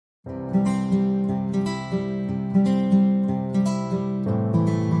What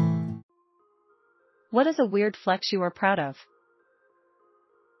is a weird flex you are proud of?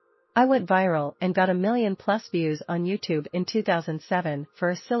 I went viral and got 1 million+ views on YouTube in 2007 for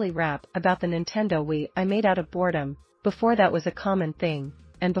a silly rap about the Nintendo Wii I made out of boredom. Before that was a common thing,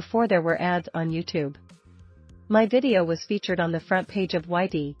 and before there were ads on YouTube. My video was featured on the front page of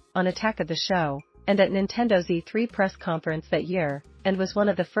YT, on Attack of the Show, and at Nintendo's E3 press conference that year, and was one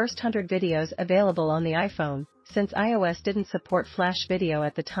of the first 100 videos available on the iPhone, since iOS didn't support Flash video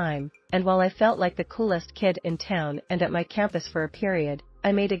at the time, and while I felt like the coolest kid in town and at my campus for a period,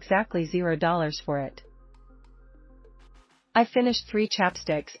 I made exactly $0 for it. I finished 3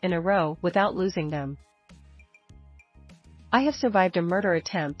 chapsticks in a row without losing them. I have survived a murder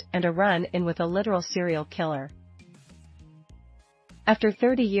attempt and a run-in with a literal serial killer. After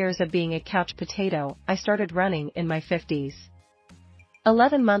 30 years of being a couch potato, I started running in my 50s.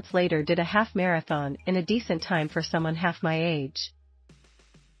 11 months later did a half marathon in a decent time for someone half my age.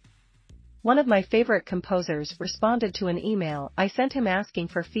 One of my favorite composers responded to an email I sent him asking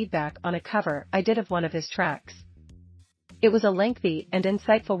for feedback on a cover I did of one of his tracks. It was a lengthy and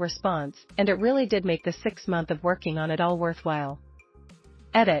insightful response, and it really did make the 6 months of working on it all worthwhile.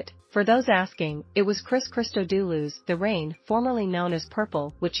 Edit. For those asking, it was Chris Christodoulou's The Rain, formerly known as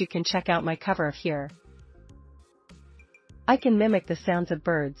Purple, which you can check out my cover of here. I can mimic the sounds of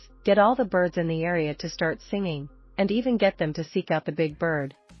birds, get all the birds in the area to start singing, and even get them to seek out the big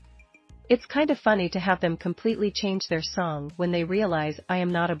bird. It's kind of funny to have them completely change their song when they realize I am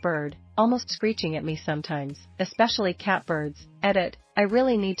not a bird, almost screeching at me sometimes, especially catbirds. Edit. I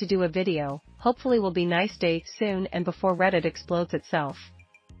really need to do a video, hopefully will be nice day soon and before Reddit explodes itself.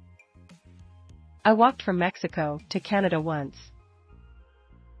 I walked from Mexico to Canada once.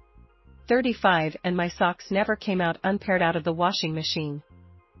 35 and my socks never came out unpaired out of the washing machine.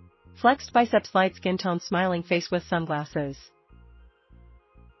 Flexed biceps, light skin tone, smiling face with sunglasses.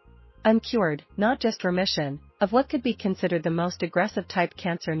 I'm cured, not just remission, of what could be considered the most aggressive type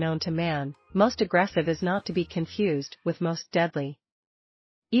cancer known to man. Most aggressive is not to be confused with most deadly.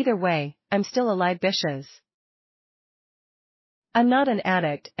 Either way, I'm still alive, bitches. I'm not an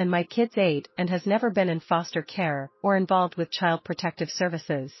addict and my kid's 8 and has never been in foster care or involved with child protective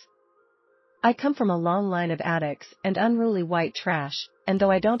services. I come from a long line of addicts and unruly white trash, and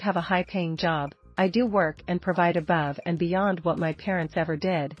though I don't have a high-paying job, I do work and provide above and beyond what my parents ever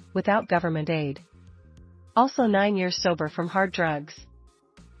did, without government aid. Also 9 years sober from hard drugs.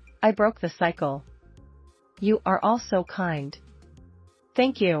 I broke the cycle. You are all so kind.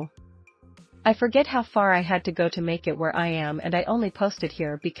 Thank you. I forget how far I had to go to make it where I am, and I only posted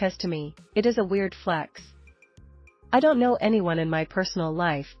here because to me, it is a weird flex. I don't know anyone in my personal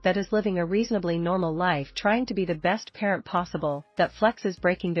life that is living a reasonably normal life trying to be the best parent possible that flexes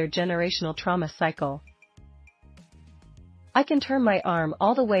breaking their generational trauma cycle. I can turn my arm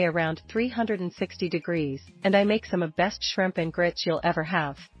all the way around 360 degrees, and I make some of best shrimp and grits you'll ever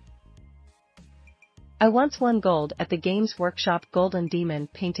have. I once won gold at the Games Workshop Golden Demon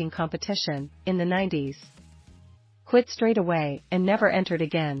painting competition in the 90s. Quit straight away and never entered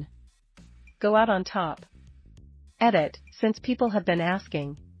again. Go out on top. Edit, since people have been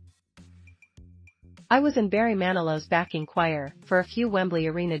asking. I was in Barry Manilow's backing choir for a few Wembley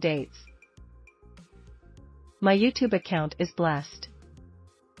Arena dates. My YouTube account is blessed.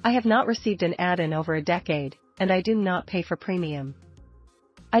 I have not received an ad in over a decade, and I do not pay for premium.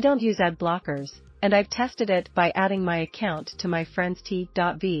 I don't use ad blockers, and I've tested it by adding my account to my friends'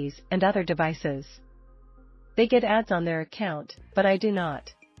 T.Vs and other devices. They get ads on their account, but I do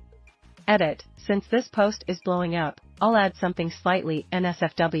not. Edit, since this post is blowing up, I'll add something slightly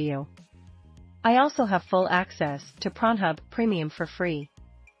NSFW. I also have full access to Pornhub Premium for free.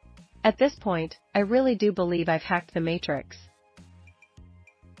 At this point, I really do believe I've hacked the Matrix.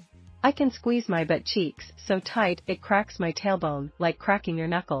 I can squeeze my butt cheeks so tight it cracks my tailbone like cracking your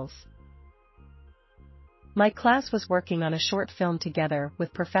knuckles. My class was working on a short film together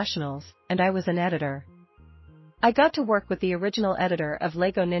with professionals, and I was an editor. I got to work with the original editor of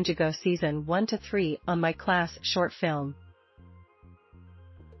Lego Ninjago Season 1 to 3 on my class short film.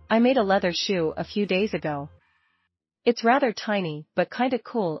 I made a leather shoe a few days ago. It's rather tiny but kinda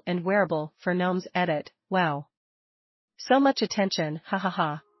cool and wearable for gnomes. Edit, wow. So much attention,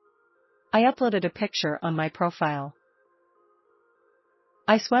 hahaha. I uploaded a picture on my profile.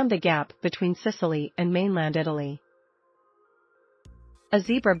 I swam the gap between Sicily and mainland Italy. A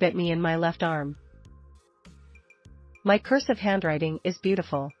zebra bit me in my left arm. My cursive handwriting is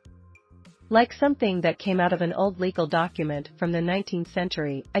beautiful. Like something that came out of an old legal document from the 19th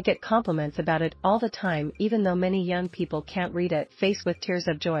century. I get compliments about it all the time, even though many young people can't read it, face with tears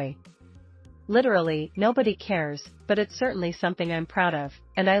of joy. Literally, nobody cares, but it's certainly something I'm proud of,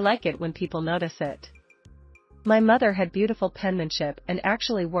 and I like it when people notice it. My mother had beautiful penmanship and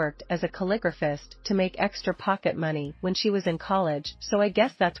actually worked as a calligraphist to make extra pocket money when she was in college, so I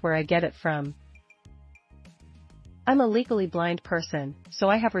guess that's where I get it from. I'm a legally blind person, so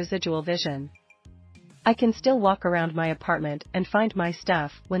I have residual vision. I can still walk around my apartment and find my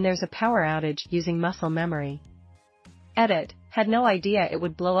stuff when there's a power outage using muscle memory. Edit, had no idea it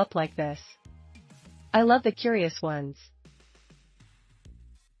would blow up like this. I love the curious ones.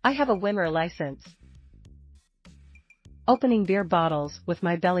 I have a Wimmer license. Opening beer bottles with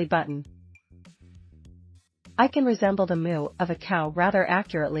my belly button. I can resemble the moo of a cow rather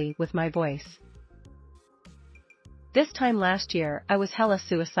accurately with my voice. This time last year I was hella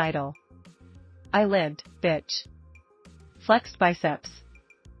suicidal. I lived, bitch. Flexed biceps.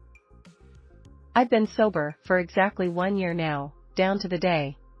 I've been sober for exactly 1 year now, down to the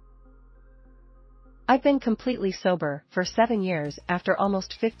day. I've been completely sober for 7 years after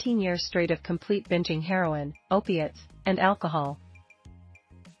almost 15 years straight of complete binging heroin, opiates, and alcohol.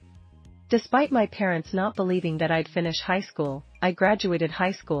 Despite my parents not believing that I'd finish high school, I graduated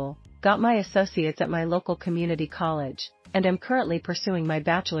high school, got my associates at my local community college, and am currently pursuing my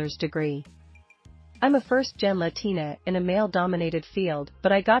bachelor's degree. I'm a first-gen Latina in a male-dominated field,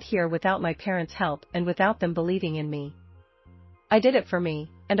 but I got here without my parents' help and without them believing in me. I did it for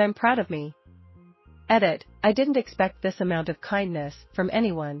me, and I'm proud of me. Edit, I didn't expect this amount of kindness from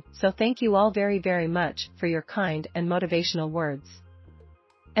anyone, so thank you all very very much for your kind and motivational words.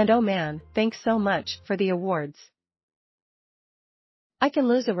 And oh man, thanks so much for the awards. I can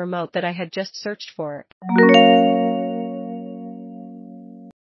lose a remote that I had just searched for.